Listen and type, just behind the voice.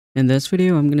In this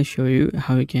video, I'm going to show you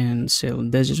how you can sell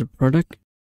digital product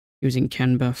using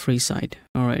Canva free site.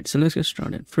 Alright, so let's get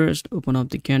started. First, open up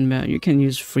the Canva. You can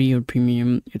use free or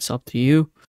premium. It's up to you.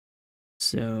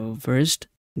 So first,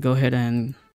 go ahead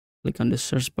and click on the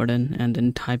search button and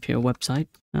then type your website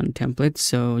and template.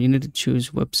 So you need to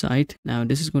choose website. Now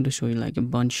this is going to show you like a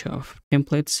bunch of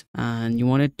templates, and you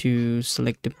wanted to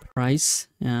select the price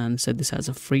and set this as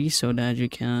a free so that you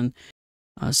can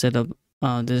set up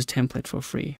this template for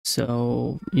free.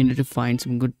 So you need to find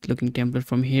some good looking template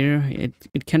from here.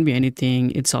 It can be anything.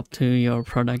 It's up to your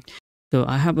product. So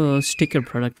I have a sticker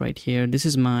product right here. This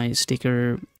is my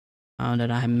sticker that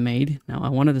I have made. Now I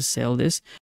wanted to sell this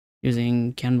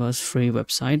using Canva's free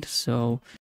website. So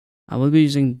I will be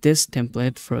using this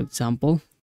template, for example,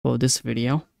 for this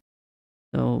video.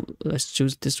 So let's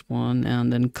choose this one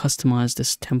and then customize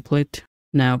this template.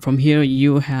 Now from here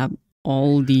you have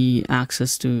all the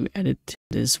access to edit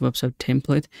this website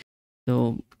template.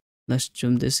 So let's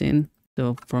zoom this in.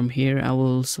 So from here I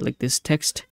will select this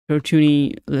text,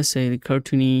 cartoony, let's say the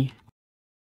cartoony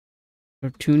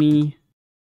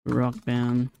rock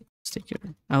band sticker.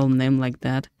 I will name like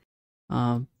that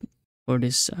for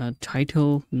this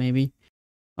title maybe.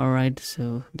 All right,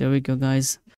 so there we go,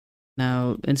 guys.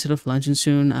 Now instead of launching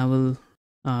soon, I will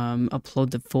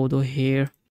upload the photo here.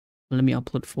 Let me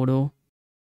upload photo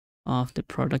of the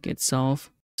product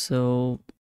itself. So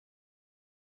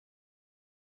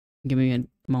give me a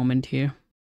moment here.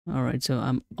 All right, so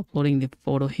I'm uploading the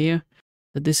photo here.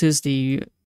 So this is the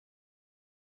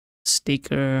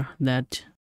sticker that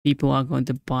people are going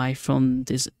to buy from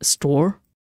this store.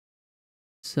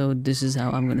 So this is how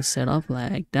I'm going to set up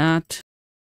like that,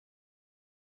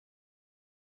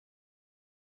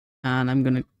 and I'm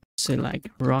going to say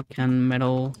like rock and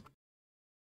metal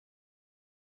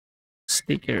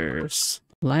stickers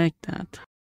like that.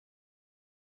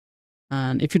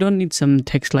 And if you don't need some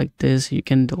text like this, you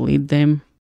can delete them.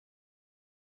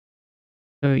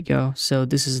 There we go. So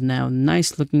this is now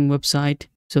nice looking website.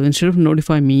 So instead of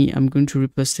notify me, I'm going to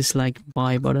replace this like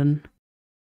buy button.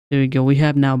 There we go. We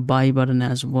have now buy button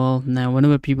as well. Now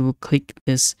whenever people click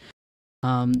this,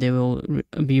 they will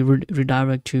be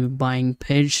redirect to buying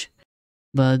page,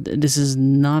 but this is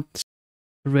not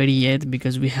ready yet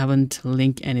because we haven't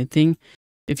linked anything.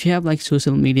 If you have like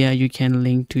social media, you can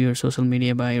link to your social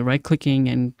media by right clicking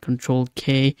and Control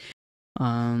K.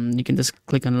 You can just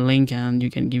click on a link and you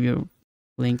can give your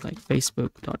link like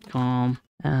facebook.com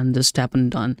and just tap on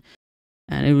done,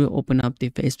 and it will open up the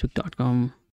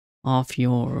facebook.com of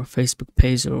your Facebook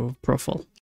page or profile.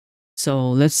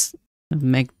 So let's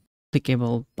make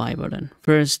clickable buy button.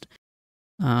 First,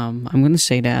 I'm going to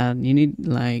say that you need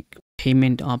like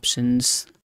payment options.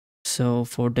 So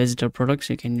for digital products,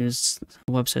 you can use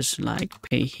websites like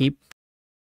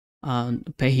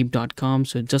payhip.com.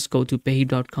 So just go to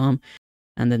payhip.com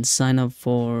and then sign up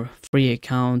for free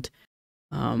account.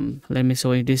 Let me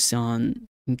show you this on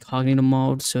incognito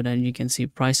mode so that you can see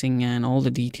pricing and all the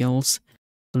details.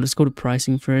 So let's go to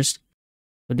pricing first.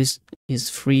 So this is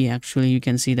free, actually, you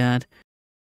can see that,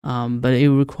 but it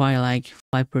will require like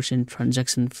 5%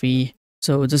 transaction fee.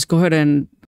 So just go ahead and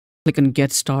click on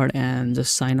get start and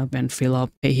just sign up and fill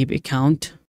up Payhip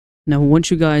account. Now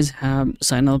once you guys have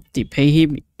signed up the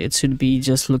Payhip, it should be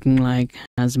just looking like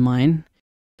as mine.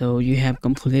 So you have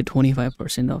completed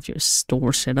 25% of your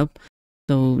store setup.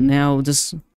 So now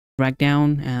just drag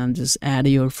down and just add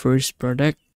your first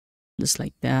product just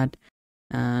like that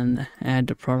and add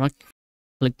the product.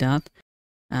 Click that,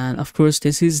 and of course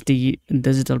this is the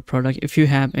digital product. If you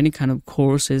have any kind of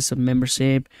courses or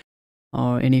membership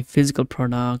or any physical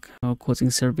product or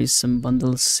coaching service, some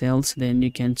bundle sales, then you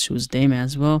can choose them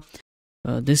as well.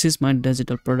 This is my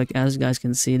digital product. As you guys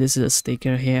can see, this is a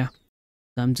sticker here.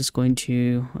 So I'm just going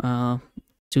to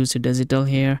choose a digital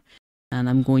here, and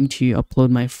I'm going to upload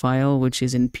my file, which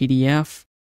is in PDF.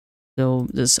 So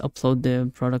just upload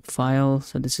the product file.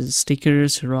 So this is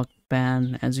stickers rock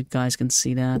band, as you guys can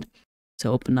see that.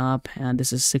 So open up, and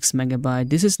this is 6 MB.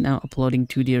 This is now uploading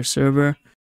to their server,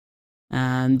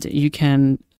 and you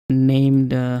can name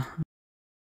the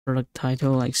product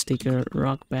title like sticker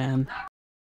rock band.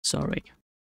 Sorry.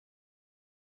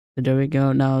 So there we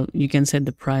go. Now you can set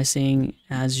the pricing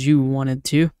as you wanted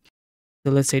to.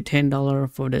 So let's say $10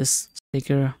 for this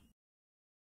sticker,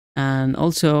 and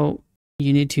also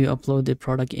you need to upload the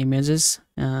product images,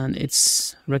 and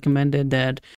it's recommended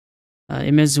that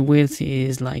image width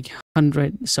is like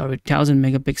 1000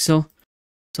 megapixel.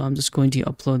 So I'm just going to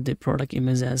upload the product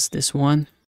image as this one,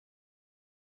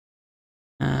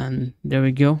 and there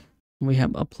we go. We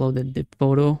have uploaded the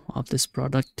photo of this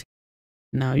product.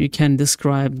 Now you can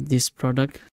describe this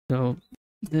product. So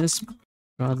this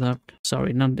product.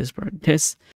 Sorry, not this product.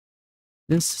 This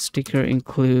sticker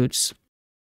includes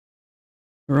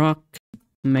rock,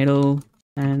 metal,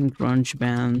 and grunge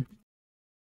band.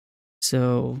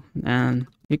 So, and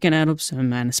you can add up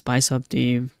some and spice up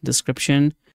the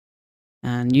description,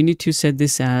 and you need to set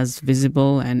this as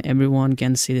visible and everyone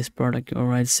can see this product. All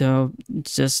right, so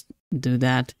just do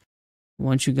that.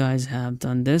 Once you guys have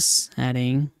done this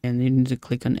adding, and you need to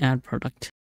click on add product.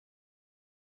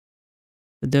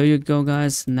 So there you go,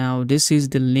 guys. Now this is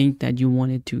the link that you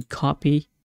wanted to copy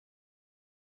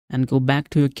and go back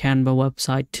to your Canva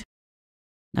website.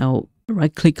 Now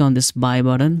right click on this buy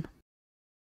button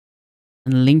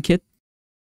and link it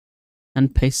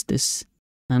and paste this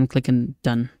and click on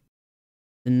done.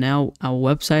 And now our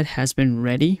website has been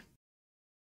ready.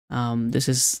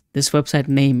 This website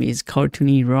name is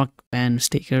Cartoony Rock Band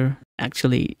Sticker.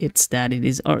 Actually, it's that it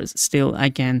is, or still I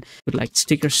can put like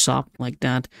sticker shop like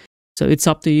that. So it's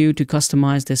up to you to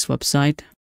customize this website,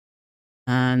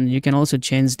 and you can also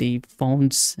change the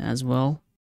fonts as well.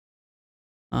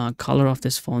 Color of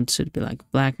this font should be like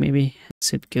black, maybe.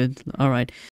 Is it good? All right,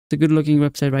 it's a good looking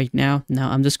website right now.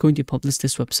 Now I'm just going to publish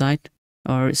this website,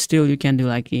 or still you can do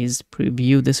like is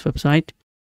preview this website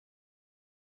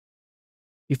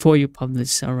before you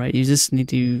publish. All right, you just need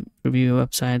to review your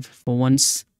website for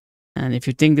once, and if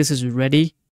you think this is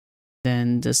ready,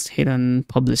 then just hit on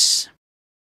publish.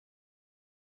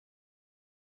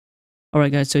 All right,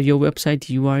 guys, so your website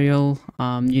URL,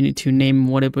 you need to name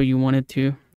whatever you want it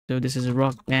to. So this is a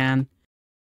rock band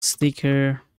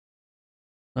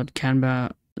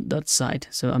sticker.canva.site.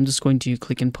 So I'm just going to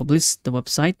click and publish the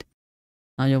website.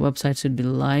 Now your website should be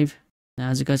live. Now,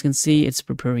 as you guys can see, it's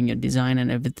preparing your design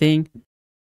and everything.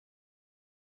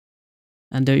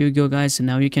 And there you go, guys. So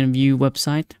now you can view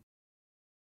website.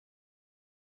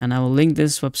 And I will link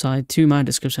this website to my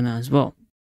description as well.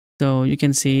 So you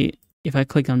can see if I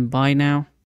click on buy now,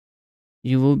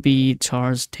 you will be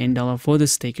charged $10 for the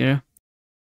sticker.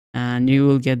 And you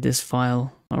will get this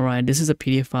file. All right, this is a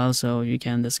PDF file, so you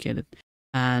can just get it.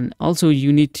 And also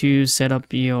you need to set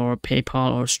up your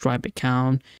PayPal or Stripe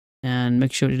account and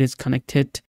make sure it is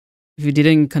connected. If you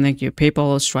didn't connect your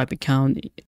PayPal or Stripe account,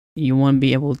 you won't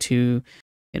be able to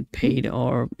get paid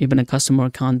or even a customer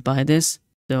account by this.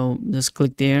 So just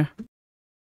click there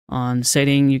on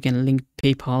setting. You can link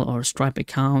PayPal or Stripe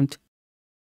account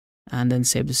and then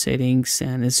save the settings,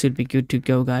 and it should be good to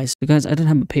go, guys. Because I don't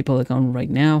have a PayPal account right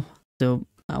now, so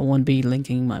I won't be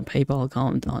linking my PayPal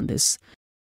account on this.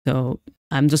 So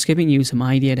I'm just giving you some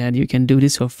idea that you can do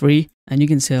this for free, and you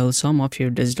can sell some of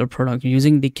your digital product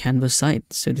using the Canva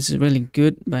site. So this is really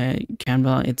good by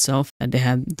Canva itself, and they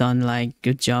have done like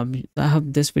good job. I hope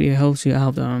this video helps you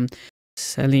out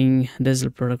selling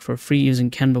digital product for free using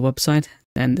Canva website,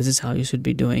 and this is how you should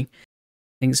be doing.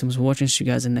 Thank you so much for watching. See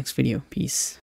you guys in the next video. Peace.